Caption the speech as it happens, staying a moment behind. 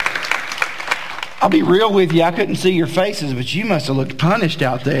I'll be real with you. I couldn't see your faces, but you must have looked punished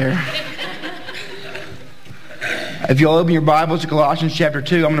out there. If you'll open your Bibles to Colossians chapter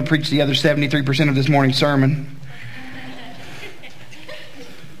 2, I'm going to preach the other 73% of this morning's sermon.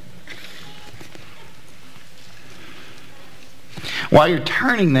 While you're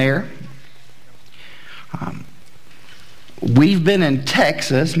turning there, we've been in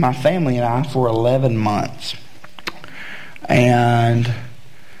Texas, my family and I, for 11 months. And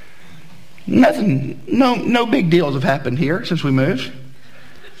no big deals have happened here since we moved.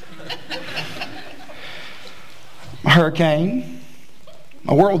 A hurricane,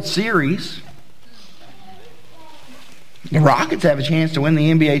 a World Series. The Rockets have a chance to win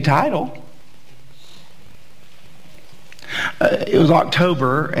the NBA title. It was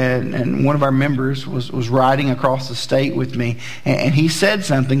October, and one of our members was riding across the state with me, and he said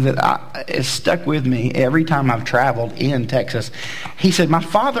something that has stuck with me every time I've traveled in Texas. He said, my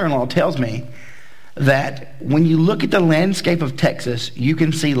father-in-law tells me that when you look at the landscape of Texas, you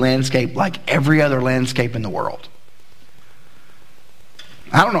can see landscape like every other landscape in the world.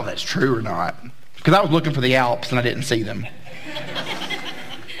 I don't know if that's true or not, because I was looking for the Alps and I didn't see them.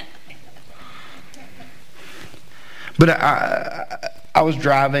 But I was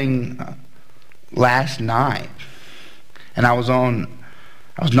driving last night, and I was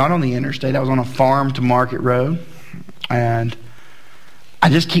not on the interstate. I was on a farm to market road, and I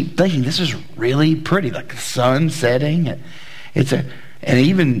just keep thinking this is really pretty, like the sun setting. And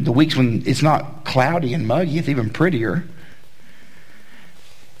even the weeks when it's not cloudy and muggy, it's even prettier.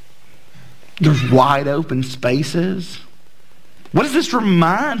 There's wide open spaces. What does this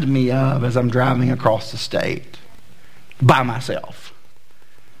remind me of as I'm driving across the state? By myself.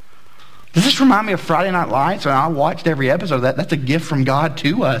 Does this remind me of Friday Night Lights? And I watched every episode of that. That's a gift from God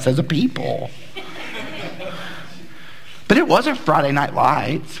to us as a people. But it wasn't Friday Night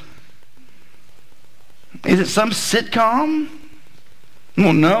Lights. Is it some sitcom?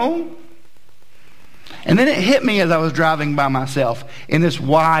 Well, no. And then it hit me as I was driving by myself in this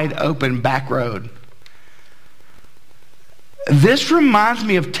wide open back road. This reminds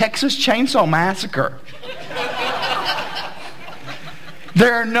me of Texas Chainsaw Massacre.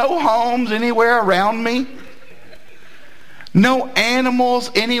 There are no homes anywhere around me. No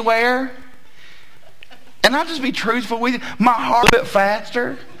animals anywhere. And I'll just be truthful with you. My heart a bit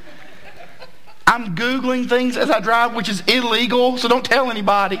faster. I'm Googling things as I drive, which is illegal, so don't tell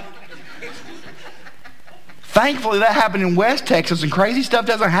anybody. Thankfully, that happened in West Texas, and crazy stuff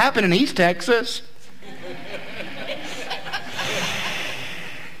doesn't happen in East Texas.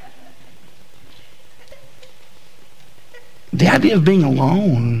 The idea of being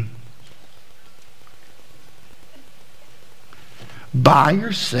alone, by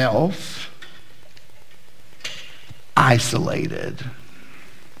yourself, isolated.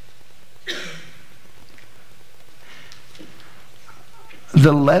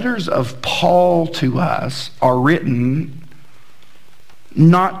 The letters of Paul to us are written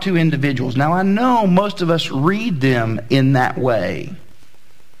not to individuals. Now, I know most of us read them in that way,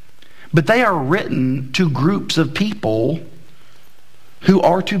 but they are written to groups of people who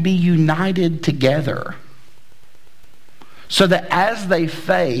are to be united together, so that as they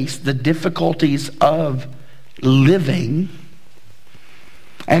face the difficulties of living,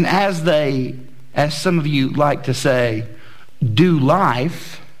 and as they, as some of you like to say, do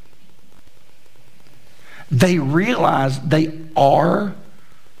life, they realize they are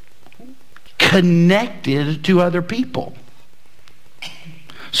connected to other people.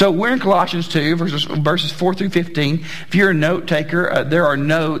 So we're in Colossians 2, verses 4 through 15. If you're a note taker, there are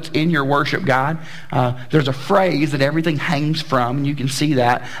notes in your worship guide. There's a phrase that everything hangs from, and you can see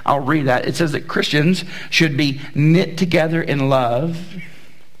that. I'll read that. It says that Christians should be knit together in love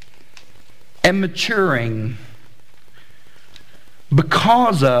and maturing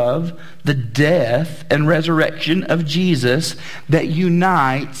because of the death and resurrection of Jesus that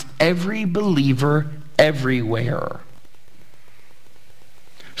unites every believer everywhere.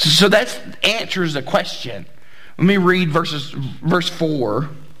 So that answers the question. Let me read verse 4.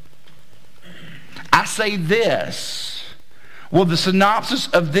 I say this. Well, the synopsis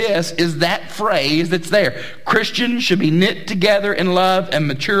of this is that phrase that's there. Christians should be knit together in love and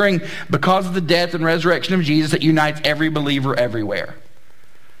maturing because of the death and resurrection of Jesus that unites every believer everywhere.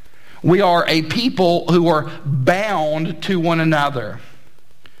 We are a people who are bound to one another.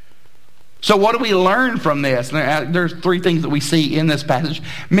 So what do we learn from this? There's three things that we see in this passage.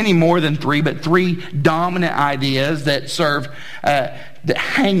 Many more than three, but three dominant ideas that that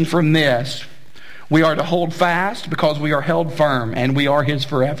hang from this. We are to hold fast because we are held firm, and we are His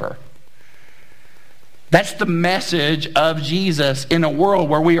forever. That's the message of Jesus in a world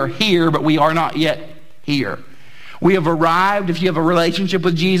where we are here, but we are not yet here. We have arrived if you have a relationship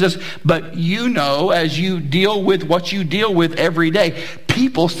with Jesus, but you know, as you deal with what you deal with every day,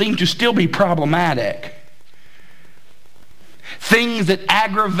 people seem to still be problematic. Things that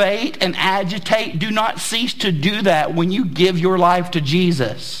aggravate and agitate do not cease to do that when you give your life to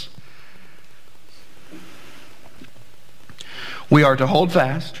Jesus. We are to hold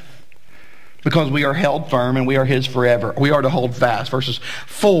fast because we are held firm and we are His forever. We are to hold fast. Verses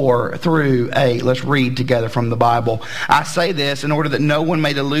 4 through 8. Let's read together from the Bible. I say this in order that no one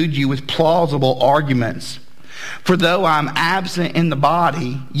may delude you with plausible arguments. For though I am absent in the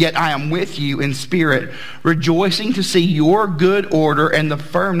body, yet I am with you in spirit, rejoicing to see your good order and the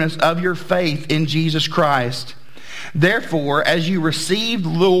firmness of your faith in Jesus Christ. Therefore, as you received the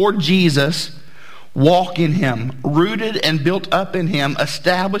Lord Jesus, walk in Him, rooted and built up in Him,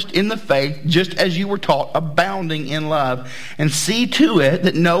 established in the faith, just as you were taught, abounding in love. And see to it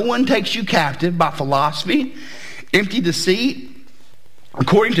that no one takes you captive by philosophy, empty deceit,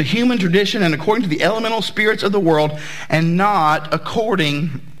 according to human tradition and according to the elemental spirits of the world, and not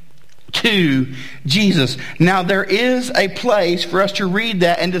according to Jesus. Now there is a place for us to read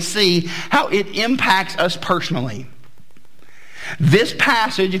that and to see how it impacts us personally. This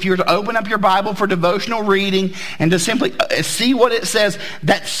passage, if you were to open up your Bible for devotional reading and to simply see what it says,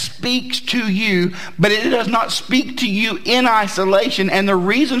 that speaks to you, but it does not speak to you in isolation. And the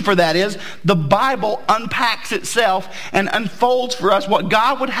reason for that is the Bible unpacks itself and unfolds for us what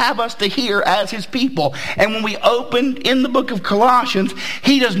God would have us to hear as His people. And when we open in the book of Colossians,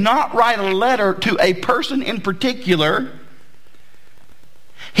 He does not write a letter to a person in particular.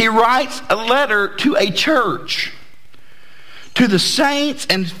 He writes a letter to a church, to the saints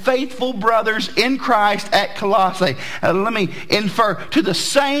and faithful brothers in Christ at Colossae. Let me infer, to the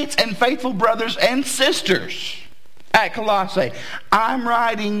saints and faithful brothers and sisters at Colossae. I'm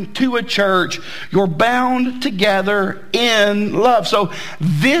writing to a church. You're bound together in love. So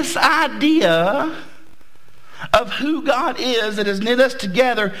this idea of who God is that has knit us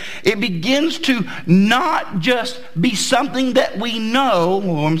together, it begins to not just be something that we know.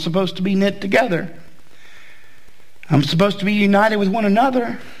 Well, I'm supposed to be knit together. I'm supposed to be united with one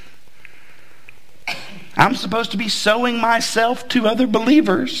another. I'm supposed to be sowing myself to other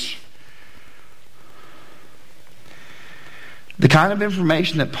believers. The kind of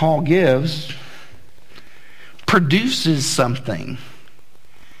information that Paul gives produces something.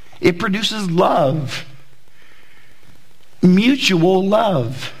 It produces love. Mutual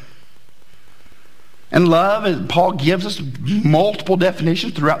love. And love, as Paul gives us multiple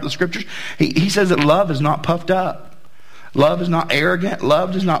definitions throughout the Scriptures. He says that love is not puffed up. Love is not arrogant.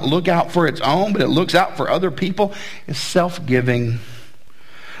 Love does not look out for its own, but it looks out for other people. It's self-giving.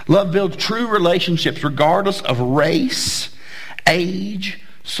 Love builds true relationships regardless of race, age,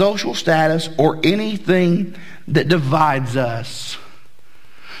 social status, or anything that divides us.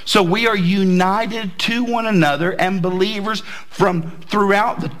 So we are united to one another and believers from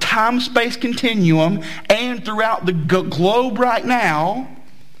throughout the time-space continuum and throughout the globe right now,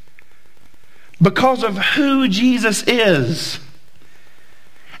 because of who Jesus is.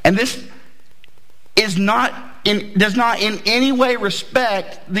 And this does not in any way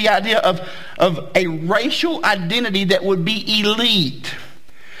respect the idea of a racial identity that would be elite.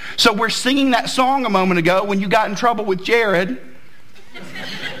 So we're singing that song a moment ago when you got in trouble with Jared.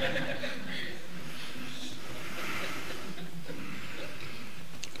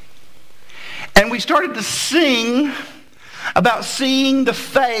 And we started to sing about seeing the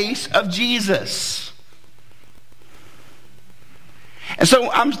face of Jesus. And so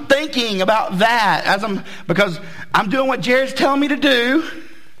I'm thinking about that because I'm doing what Jared's telling me to do.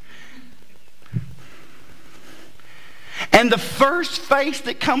 And the first face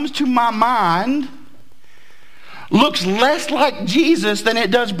that comes to my mind looks less like Jesus than it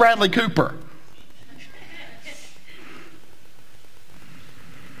does Bradley Cooper.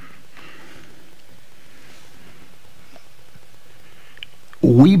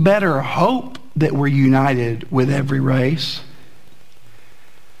 We better hope that we're united with every race.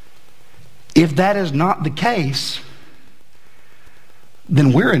 If that is not the case,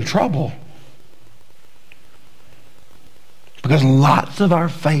 then we're in trouble. Because lots of our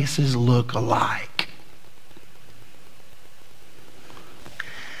faces look alike.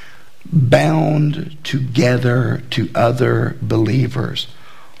 Bound together to other believers,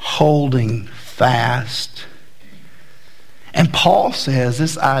 holding fast. And Paul says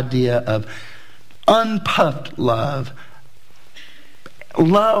this idea of unpuffed love,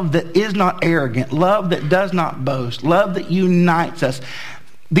 love that is not arrogant, love that does not boast, love that unites us.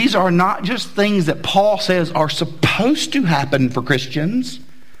 these are not just things that Paul says are supposed to happen for Christians.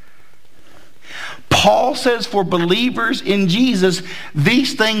 Paul says for believers in Jesus,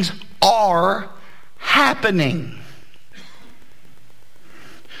 these things are happening.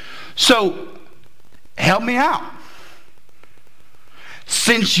 So, help me out.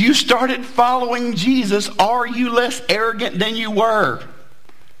 Since you started following Jesus, are you less arrogant than you were?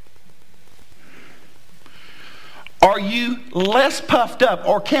 Are you less puffed up,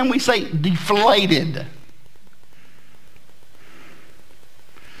 or can we say deflated?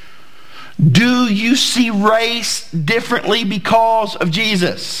 Do you see race differently because of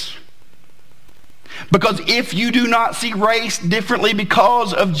Jesus? Because if you do not see race differently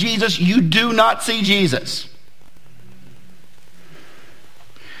because of Jesus, you do not see Jesus.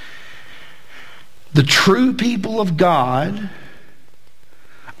 The true people of God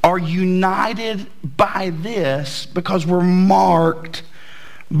are united by this because we're marked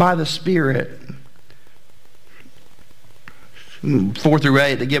by the Spirit. 4 through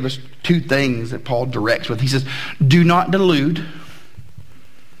 8, they give us two things that Paul directs with. He says, do not delude.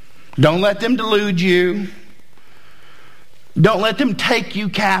 Don't let them delude you. Don't let them take you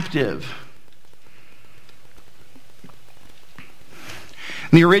captive.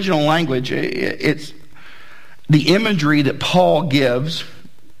 In the original language, it's the imagery that Paul gives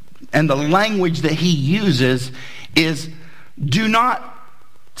and the language that he uses is, do not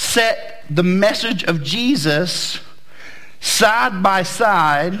set the message of Jesus side by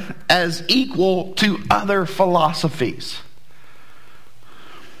side as equal to other philosophies.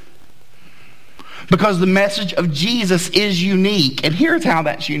 Because the message of Jesus is unique. And here's how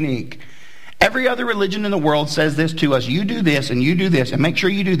that's unique. Every other religion in the world says this to us: you do this and you do this and make sure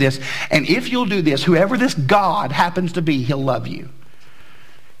you do this. And if you'll do this, whoever this God happens to be, he'll love you.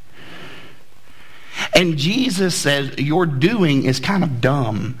 And Jesus says, your doing is kind of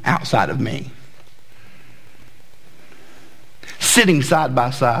dumb outside of me. Sitting side by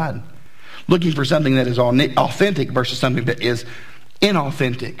side, looking for something that is authentic versus something that is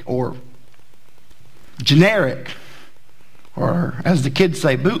inauthentic or generic, or as the kids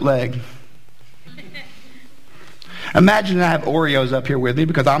say, bootleg. Imagine I have Oreos up here with me,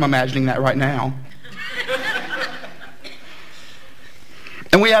 because I'm imagining that right now.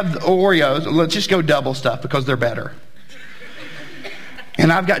 And we have the Oreos. Let's just go double stuff because they're better. And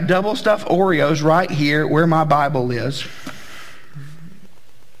I've got double stuffed Oreos right here where my Bible is.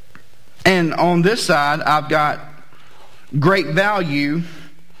 And on this side, I've got Great Value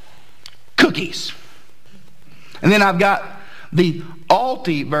cookies. And then I've got the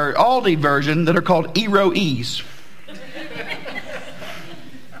Aldi version that are called Eero-E's.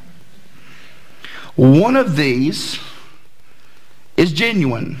 One of these is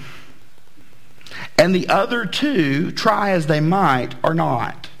genuine, and the other two, try as they might, are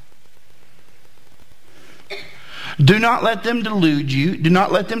not. Do not let them delude you. Do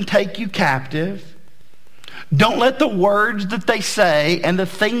not let them take you captive. Don't let the words that they say and the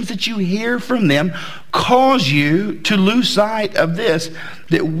things that you hear from them cause you to lose sight of this,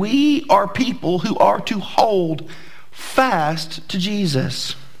 that we are people who are to hold fast to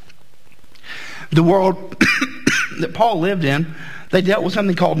Jesus. The world that Paul lived in, they dealt with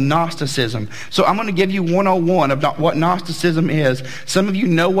something called Gnosticism. So I'm going to give you 101 of what Gnosticism is. Some of you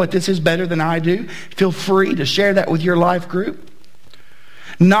know what this is better than I do. Feel free to share that with your life group.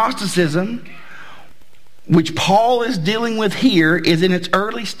 Gnosticism, which Paul is dealing with here, is in its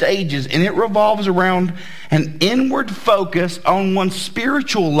early stages, and it revolves around an inward focus on one's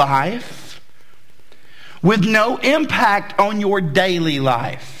spiritual life with no impact on your daily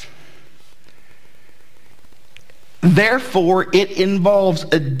life. Therefore, it involves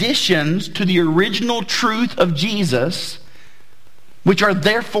additions to the original truth of Jesus, which are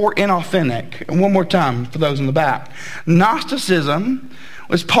therefore inauthentic. And one more time for those in the back. Gnosticism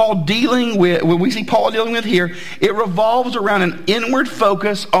was Paul dealing with, what we see Paul dealing with here, it revolves around an inward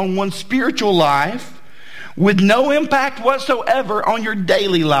focus on one's spiritual life with no impact whatsoever on your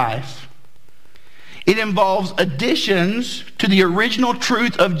daily life. It involves additions to the original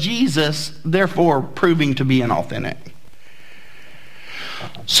truth of Jesus, therefore proving to be inauthentic.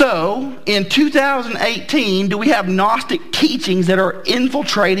 So, in 2018, do we have Gnostic teachings that are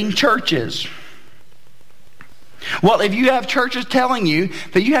infiltrating churches? Well, if you have churches telling you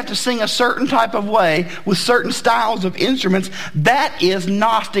that you have to sing a certain type of way with certain styles of instruments, that is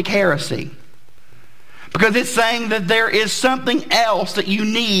Gnostic heresy. Because it's saying that there is something else that you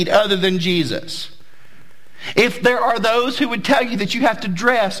need other than Jesus. If there are those who would tell you that you have to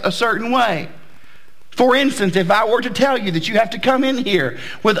dress a certain way. For instance, if I were to tell you that you have to come in here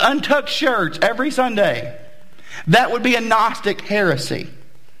with untucked shirts every Sunday, that would be a Gnostic heresy.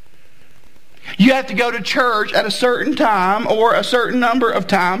 You have to go to church at a certain time or a certain number of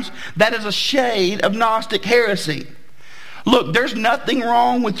times. That is a shade of Gnostic heresy. Look, there's nothing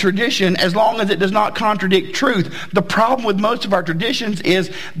wrong with tradition as long as it does not contradict truth. The problem with most of our traditions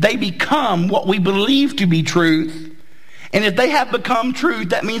is they become what we believe to be truth. And if they have become truth,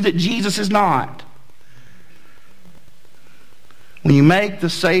 that means that Jesus is not. When you make the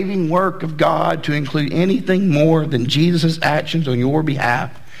saving work of God to include anything more than Jesus' actions on your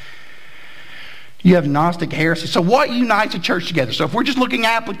behalf, you have Gnostic heresy. So what unites a church together? So if we're just looking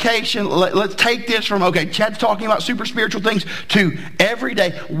at application, let's take this from, okay, Chad's talking about super spiritual things, to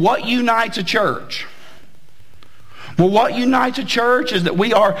everyday. What unites a church? Well, what unites a church is that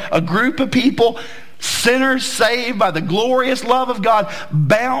we are a group of people, sinners saved by the glorious love of God,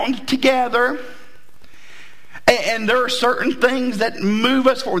 bound together. And there are certain things that move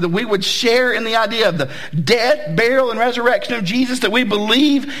us forward, that we would share in the idea of the death, burial, and resurrection of Jesus, that we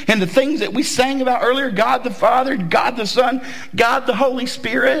believe in the things that we sang about earlier, God the Father, God the Son, God the Holy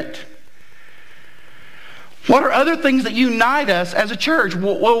Spirit. What are other things that unite us as a church?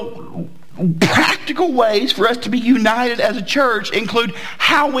 Well, practical ways for us to be united as a church include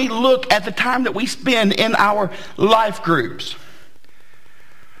how we look at the time that we spend in our life groups.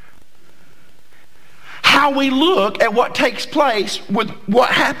 How we look at what takes place with what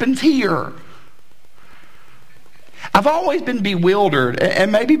happens here. I've always been bewildered,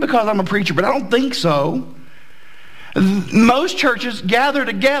 and maybe because I'm a preacher, but I don't think so. Most churches gather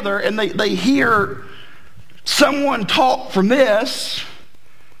together and they hear someone talk from this,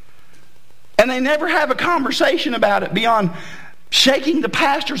 and they never have a conversation about it beyond shaking the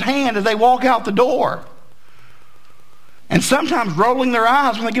pastor's hand as they walk out the door, and sometimes rolling their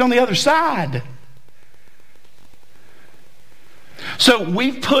eyes when they get on the other side. So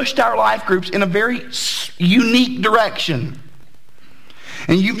we've pushed our life groups in a very unique direction.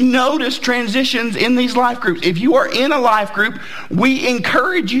 And you've noticed transitions in these life groups. If you are in a life group, we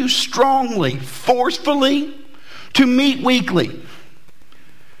encourage you strongly, forcefully, to meet weekly.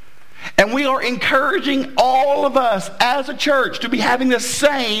 And we are encouraging all of us as a church to be having the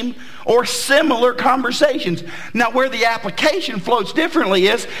same or similar conversations. Now, where the application floats differently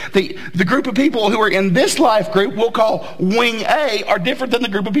is the group of people who are in this life group we'll call Wing A are different than the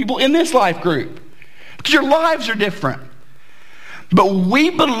group of people in this life group. Because your lives are different. But we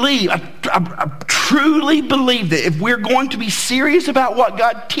believe, I truly believe that if we're going to be serious about what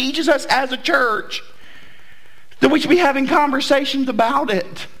God teaches us as a church, that we should be having conversations about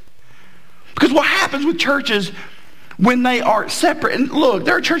it. Because what happens with churches when they are separate, and look,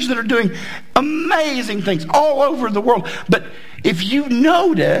 there are churches that are doing amazing things all over the world, but if you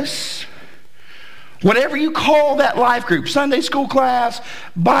notice, whatever you call that life group, Sunday school class,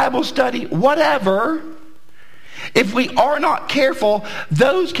 Bible study, whatever, if we are not careful,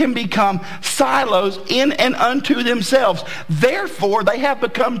 those can become silos in and unto themselves. Therefore, they have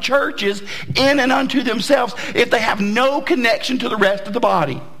become churches in and unto themselves if they have no connection to the rest of the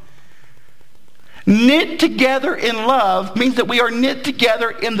body. Knit together in love means that we are knit together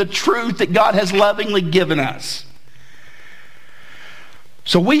in the truth that God has lovingly given us.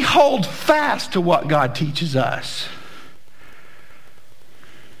 So we hold fast to what God teaches us.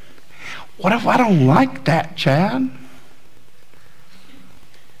 What if I don't like that, Chad?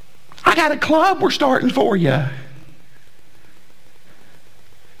 I got a club we're starting for you.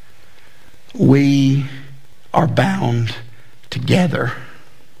 We are bound together.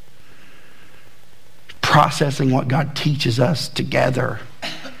 Processing what God teaches us together.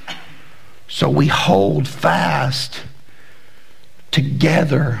 So we hold fast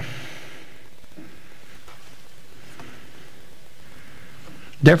together.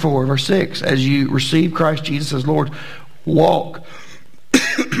 Therefore, verse 6, as you receive Christ Jesus as Lord, walk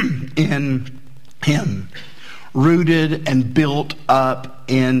in Him, rooted and built up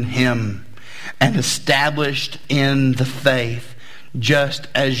in Him, and established in the faith, just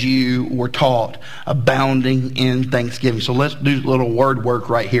as you were taught, abounding in thanksgiving. So let's do a little word work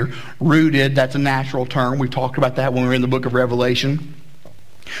right here. Rooted, that's a natural term. We talked about that when we were in the book of Revelation.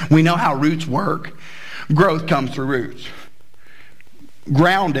 We know how roots work. Growth comes through roots.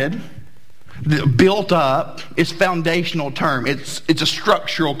 Grounded, built up, is foundational term. It's a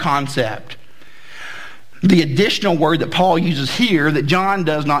structural concept. The additional word that Paul uses here that John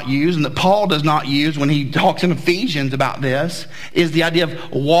does not use and that Paul does not use when he talks in Ephesians about this is the idea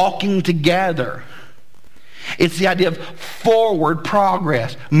of walking together. It's the idea of forward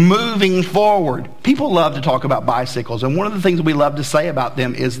progress, moving forward. People love to talk about bicycles, and one of the things that we love to say about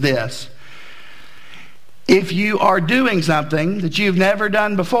them is this. If you are doing something that you've never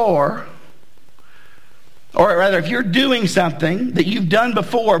done before, Or rather, if you're doing something that you've done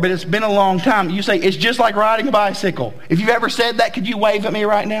before, but it's been a long time, you say, it's just like riding a bicycle. If you've ever said that, could you wave at me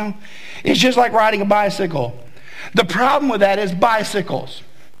right now? It's just like riding a bicycle. The problem with that is bicycles.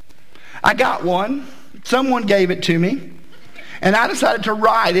 I got one. Someone gave it to me. And I decided to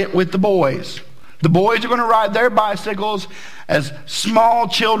ride it with the boys. The boys are going to ride their bicycles as small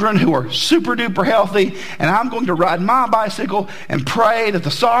children who are super duper healthy. And I'm going to ride my bicycle and pray that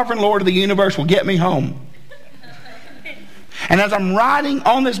the sovereign Lord of the universe will get me home. And as I'm riding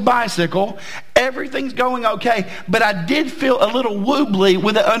on this bicycle, everything's going okay, but I did feel a little wobbly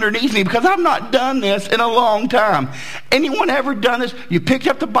with it underneath me because I've not done this in a long time. Anyone ever done this? You picked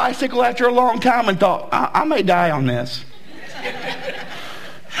up the bicycle after a long time and thought, I may die on this.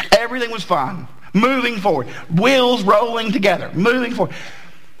 Everything was fine. Moving forward. Wheels rolling together. Moving forward.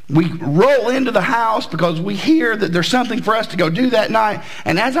 We roll into the house because we hear that there's something for us to go do that night.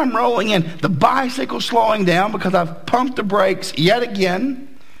 And as I'm rolling in, the bicycle's slowing down because I've pumped the brakes yet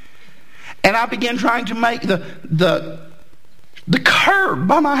again. And I begin trying to make the curb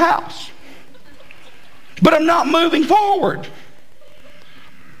by my house. But I'm not moving forward.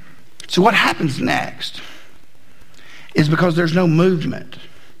 So what happens next is because there's no movement,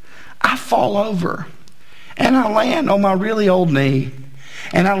 I fall over and I land on my really old knee.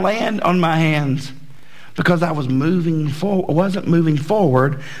 And I land on my hands because I was wasn't moving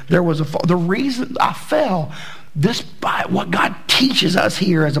forward. There was the reason I fell. What God teaches us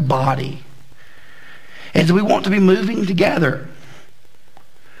here as a body is we want to be moving together,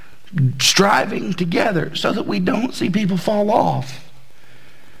 striving together, so that we don't see people fall off.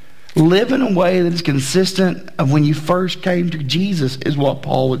 Live in a way that is consistent of when you first came to Jesus, is what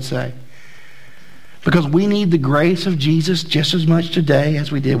Paul would say. Because we need the grace of Jesus just as much today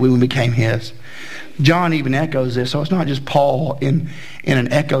as we did when we became His. John even echoes this, so it's not just Paul in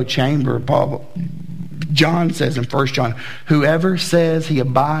an echo chamber. John says in 1 John, whoever says he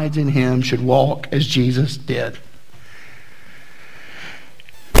abides in Him should walk as Jesus did.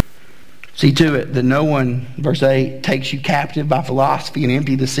 See to it that no one, verse 8, takes you captive by philosophy and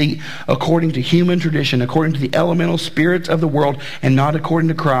empty deceit, according to human tradition, according to the elemental spirits of the world, and not according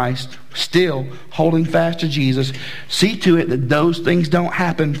to Christ. Still holding fast to Jesus. See to it that those things don't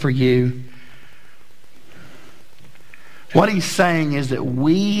happen for you. What he's saying is that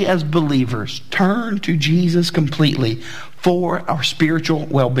we as believers turn to Jesus completely for our spiritual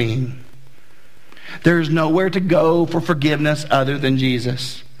well-being. There is nowhere to go for forgiveness other than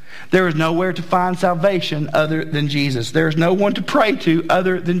Jesus. There is nowhere to find salvation other than Jesus. There is no one to pray to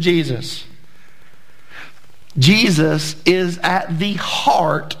other than Jesus. Jesus is at the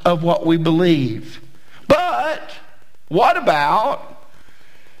heart of what we believe. But what about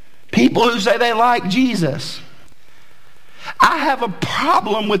people who say they like Jesus? I have a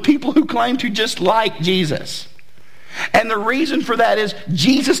problem with people who claim to just like Jesus. And the reason for that is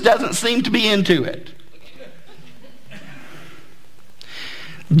Jesus doesn't seem to be into it.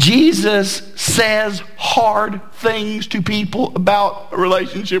 Jesus says hard things to people about a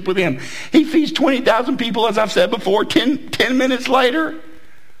relationship with Him. He feeds 20,000 people, as I've said before, 10 minutes later.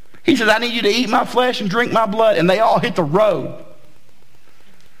 He says, I need you to eat my flesh and drink my blood. And they all hit the road.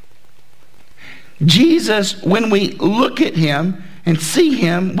 Jesus, when we look at Him and see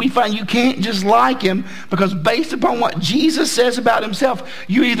Him, we find you can't just like Him, because based upon what Jesus says about Himself,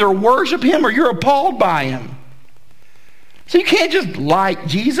 you either worship Him or you're appalled by Him. So you can't just like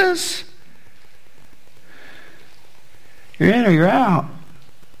Jesus. You're in or you're out.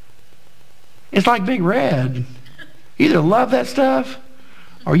 It's like Big Red. You either love that stuff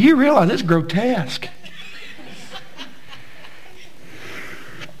or you realize it's grotesque.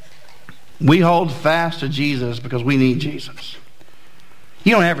 We hold fast to Jesus because we need Jesus.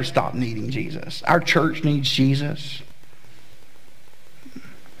 You don't ever stop needing Jesus. Our church needs Jesus.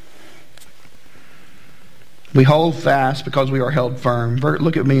 We hold fast because we are held firm.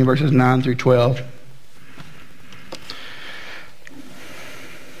 Look at me in verses 9 through 12.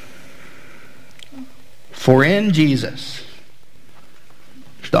 For in Jesus,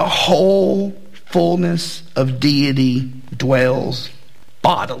 the whole fullness of deity dwells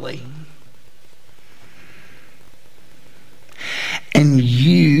bodily. And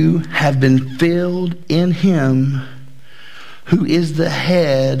you have been filled in Him who is the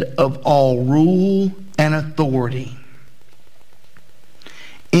head of all rule and authority.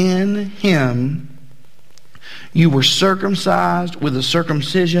 In Him you were circumcised with a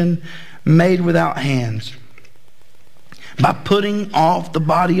circumcision made without hands, by putting off the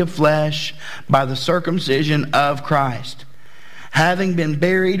body of flesh by the circumcision of Christ, having been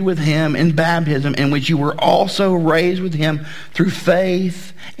buried with him in baptism, in which you were also raised with him through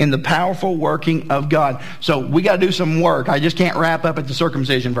faith in the powerful working of God. So we got to do some work. I just can't wrap up at the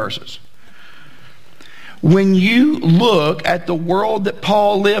circumcision verses. When you look at the world that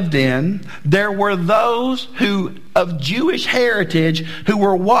Paul lived in, there were those who of Jewish heritage who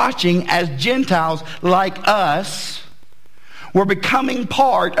were watching as Gentiles like us were becoming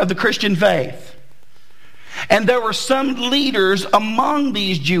part of the Christian faith. And there were some leaders among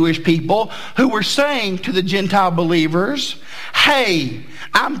these Jewish people who were saying to the Gentile believers, hey,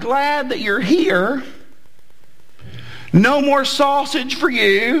 I'm glad that you're here. No more sausage for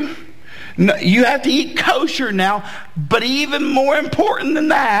you. No, you have to eat kosher now. But even more important than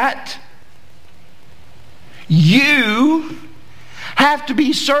that, you have to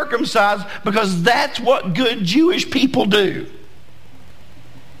be circumcised, because that's what good Jewish people do.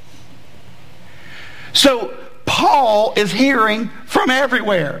 So Paul is hearing from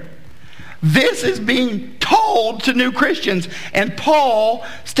everywhere. This is being told to new Christians. And Paul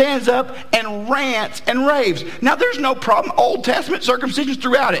stands up and rants and raves. Now, there's no problem. Old Testament circumcision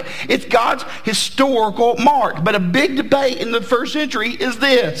throughout it. It's God's historical mark. But a big debate in the first century is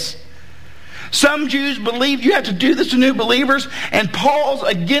this. Some Jews believe you have to do this to new believers, and Paul's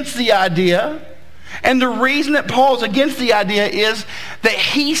against the idea. And the reason that Paul's against the idea is that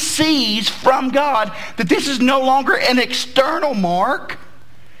he sees from God that this is no longer an external mark.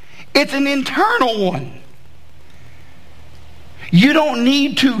 It's an internal one. You don't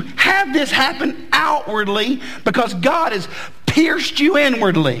need to have this happen outwardly, because God has pierced you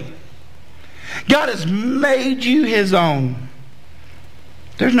inwardly. God has made you his own.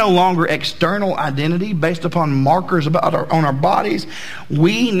 There's no longer external identity based upon markers on our bodies.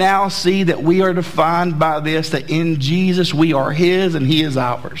 We now see that we are defined by this, that in Jesus we are his and he is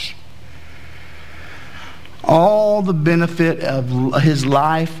ours. All the benefit of his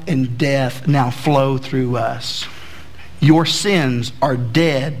life and death now flow through us. Your sins are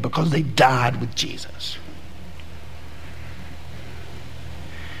dead because they died with Jesus.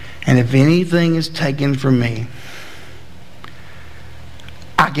 And if anything is taken from me,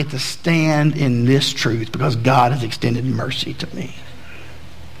 I get to stand in this truth because God has extended mercy to me.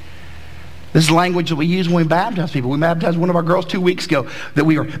 This is language that we use when we baptize people. We baptized one of our girls 2 weeks ago, that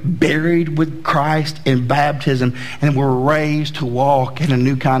we are buried with Christ in baptism and we're raised to walk in a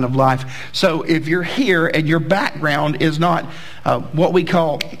new kind of life. So if you're here and your background is not what we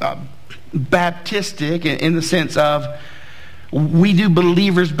call baptistic, in the sense of we do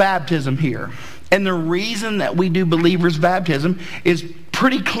believers' baptism here. And the reason that we do believers' baptism is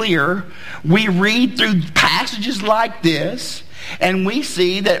pretty clear. We read through passages like this, and we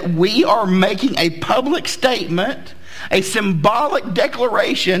see that we are making a public statement, a symbolic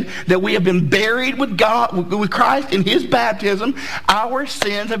declaration that we have been buried with God, with Christ in his baptism. Our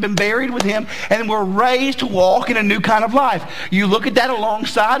sins have been buried with him, and we're raised to walk in a new kind of life. You look at that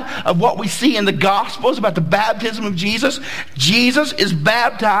alongside of what we see in the Gospels about the baptism of Jesus. Jesus is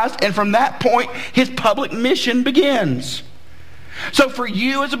baptized, and from that point, his public mission begins. So for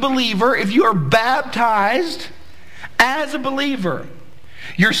you as a believer, if you are baptized as a believer,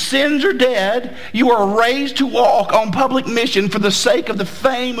 your sins are dead. You are raised to walk on public mission for the sake of the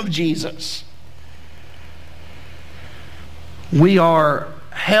fame of Jesus. We are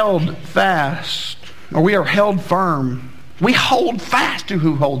held fast, or we are held firm. We hold fast to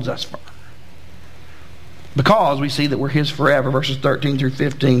who holds us firm, because we see that we're his forever. Verses 13 through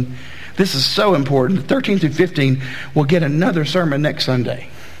 15. This is so important. 13 through 15, we'll get another sermon next Sunday.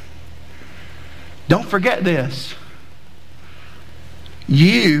 Don't forget this.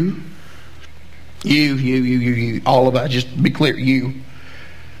 You, all of us, just be clear, you.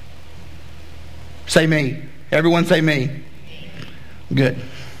 Say me. Everyone say me. Good.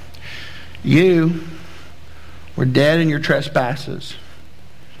 You were dead in your trespasses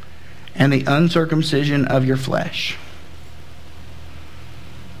and the uncircumcision of your flesh.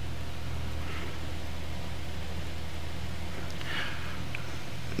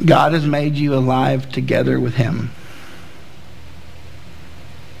 God has made you alive together with him,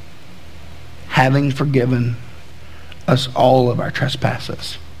 having forgiven us all of our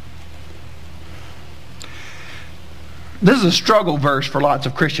trespasses. This is a struggle verse for lots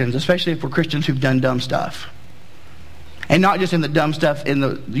of Christians, especially for Christians who've done dumb stuff. And not just in the dumb stuff in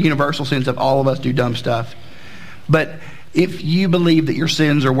the universal sense of all of us do dumb stuff, but if you believe that your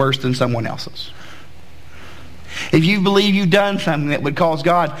sins are worse than someone else's. If you believe you've done something that would cause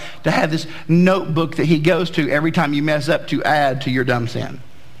God to have this notebook that he goes to every time you mess up to add to your dumb sin.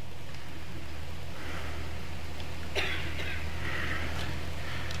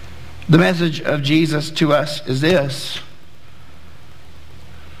 The message of Jesus to us is this: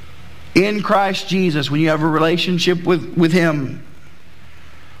 In Christ Jesus, when you have a relationship with Him,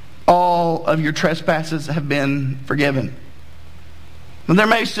 all of your trespasses have been forgiven. And there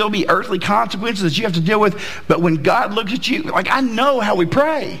may still be earthly consequences that you have to deal with, but when God looks at you, like, I know how we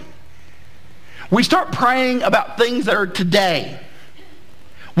pray. We start praying about things that are today.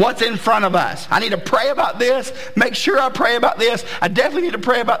 What's in front of us? I need to pray about this. Make sure I pray about this. I definitely need to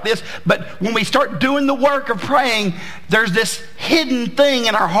pray about this. But when we start doing the work of praying, there's this hidden thing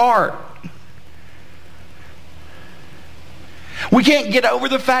in our heart. We can't get over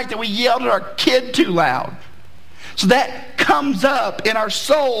the fact that we yelled at our kid too loud. So that comes up in our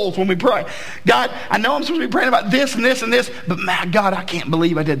souls when we pray. God, I know I'm supposed to be praying about this and this and this, but my God, I can't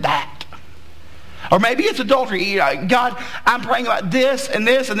believe I did that. Or maybe it's adultery. God, I'm praying about this and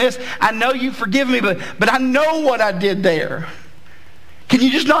this and this. I know you've forgiven me, but I know what I did there. Can you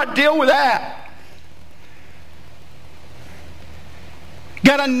just not deal with that?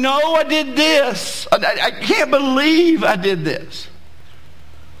 God, I know I did this. I can't believe I did this.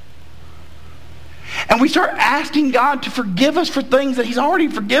 And we start asking God to forgive us for things that He's already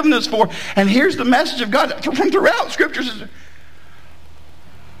forgiven us for. And here's the message of God from throughout Scriptures.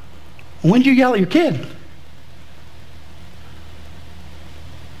 When did you yell at your kid?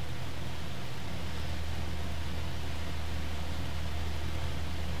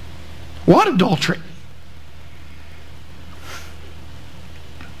 What adultery?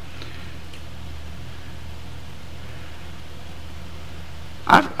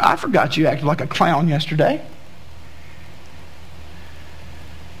 I forgot you acted like a clown yesterday.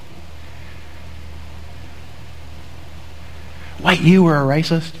 Wait, you were a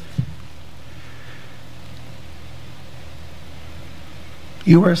racist?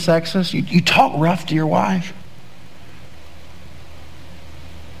 You were a sexist? You talk rough to your wife?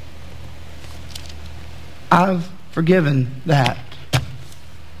 I've forgiven that.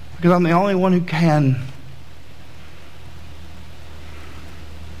 Because I'm the only one who can.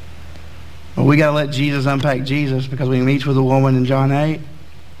 But we got to let Jesus unpack Jesus, because when he meets with a woman in John 8,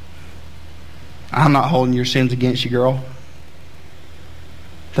 I'm not holding your sins against you, girl.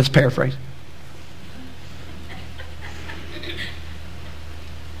 Let's paraphrase.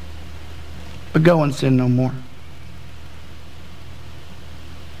 But go and sin no more.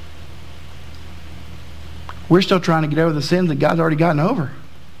 We're still trying to get over the sins that God's already gotten over.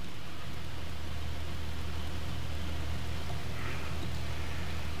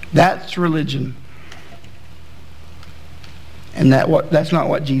 That's religion. And that's not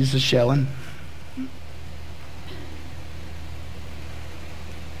what Jesus is showing.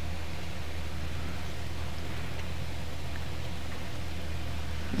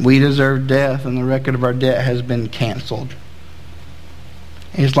 We deserve death, and the record of our debt has been canceled.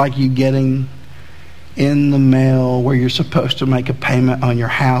 It's like you getting in the mail where you're supposed to make a payment on your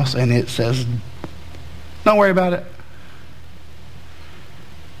house, and it says, don't worry about it.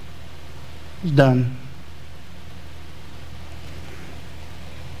 It's done.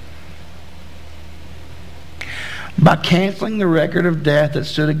 By canceling the record of debt that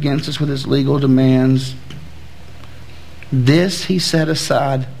stood against us with its legal demands, this he set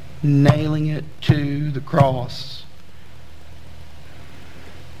aside, nailing it to the cross.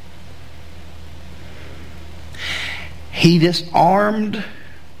 He disarmed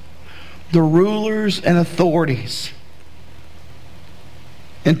the rulers and authorities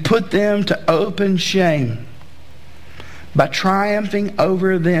and put them to open shame by triumphing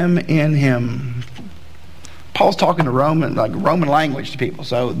over them in him. Paul's talking to Roman language to people,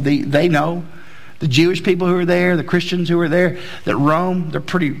 so they know. The Jewish people who are there, the Christians who are there, that Rome, they're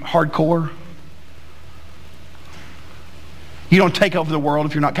pretty hardcore. You don't take over the world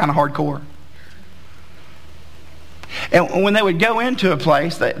if you're not kind of hardcore. And when they would go into a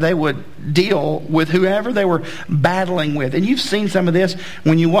place, they would deal with whoever they were battling with. And you've seen some of this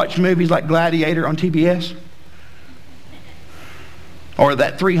when you watch movies like Gladiator on TBS. Or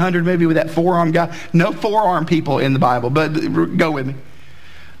that 300 movie with that forearm guy. No forearm people in the Bible, but go with me.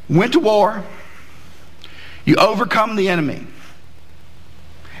 Went to war. You overcome the enemy.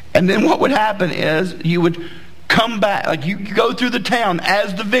 And then what would happen is you would come back, like you go through the town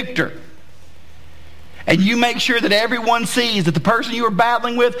as the victor. And you make sure that everyone sees that the person you were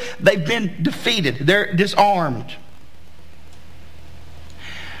battling with, they've been defeated. They're disarmed.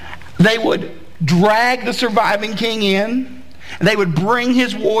 They would drag the surviving king in. And they would bring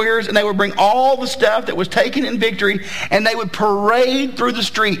his warriors, and they would bring all the stuff that was taken in victory, and they would parade through the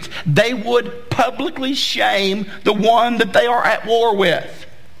streets. They would publicly shame the one that they are at war with,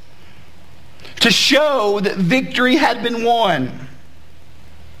 to show that victory had been won.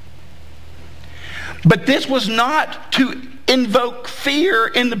 But this was not to invoke fear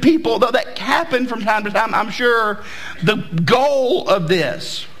in the people, though that happened from time to time, I'm sure the goal of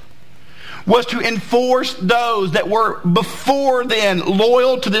this was to enforce those that were before then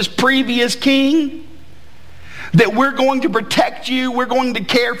loyal to this previous king, that we're going to protect you, we're going to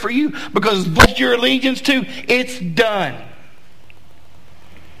care for you, because what your allegiance to, it's done.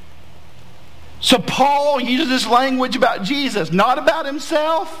 So Paul uses this language about Jesus, not about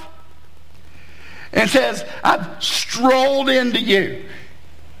himself, and says, I've strolled into you.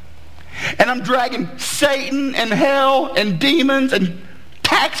 And I'm dragging Satan and hell and demons and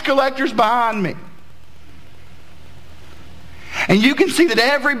tax collectors behind me. And you can see that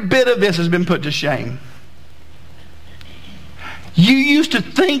every bit of this has been put to shame. You used to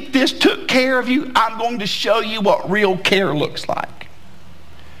think this took care of you. I'm going to show you what real care looks like.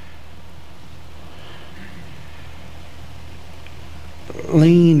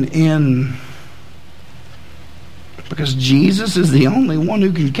 Lean in, because Jesus is the only one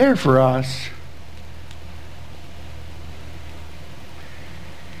who can care for us.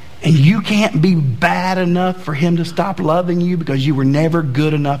 And you can't be bad enough for him to stop loving you, because you were never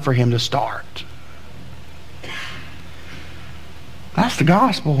good enough for him to start. That's the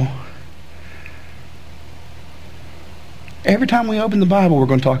gospel. Every time we open the Bible, we're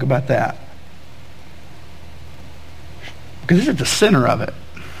going to talk about that, because it's at the center of it.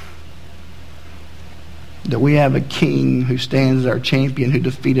 That we have a king who stands as our champion, who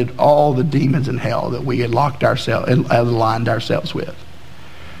defeated all the demons in hell that we had locked ourselves and aligned ourselves with.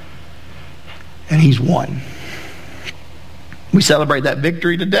 And he's won. We celebrate that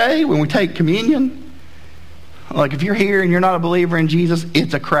victory today when we take communion. Like, if you're here and you're not a believer in Jesus,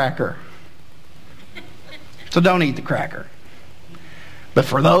 it's a cracker. So don't eat the cracker. But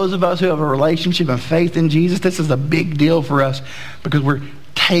for those of us who have a relationship and faith in Jesus, this is a big deal for us, because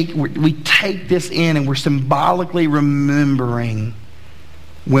we take this in, and we're symbolically remembering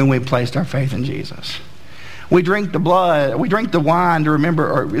when we placed our faith in Jesus. We drink the blood, we drink the wine to remember,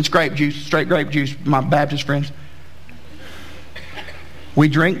 or it's grape juice, straight grape juice, my Baptist friends. We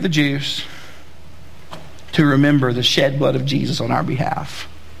drink the juice to remember the shed blood of Jesus on our behalf.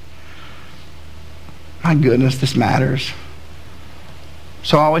 My goodness, this matters.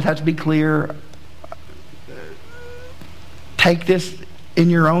 So I always have to be clear. Take this in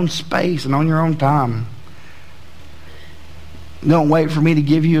your own space and on your own time. Don't wait for me to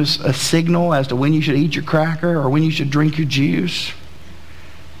give you a signal as to when you should eat your cracker or when you should drink your juice.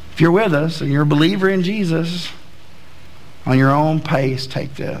 If you're with us and you're a believer in Jesus, on your own pace,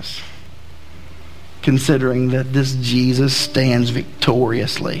 take this, considering that this Jesus stands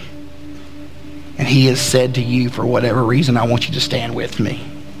victoriously. And he has said to you, for whatever reason, I want you to stand with me.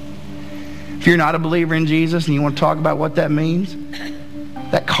 If you're not a believer in Jesus and you want to talk about what that means,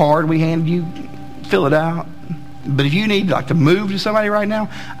 that card we handed you, fill it out. But if you need to move to somebody right now,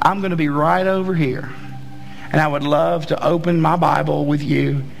 I'm going to be right over here. And I would love to open my Bible with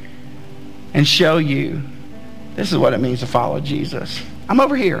you and show you this is what it means to follow Jesus. I'm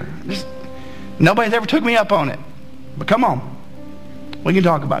over here. Nobody's ever took me up on it. But come on. We can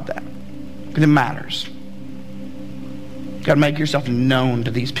talk about that, because it matters. You've got to make yourself known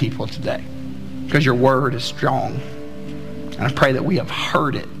to these people today, because your word is strong. And I pray that we have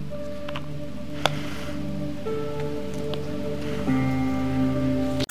heard it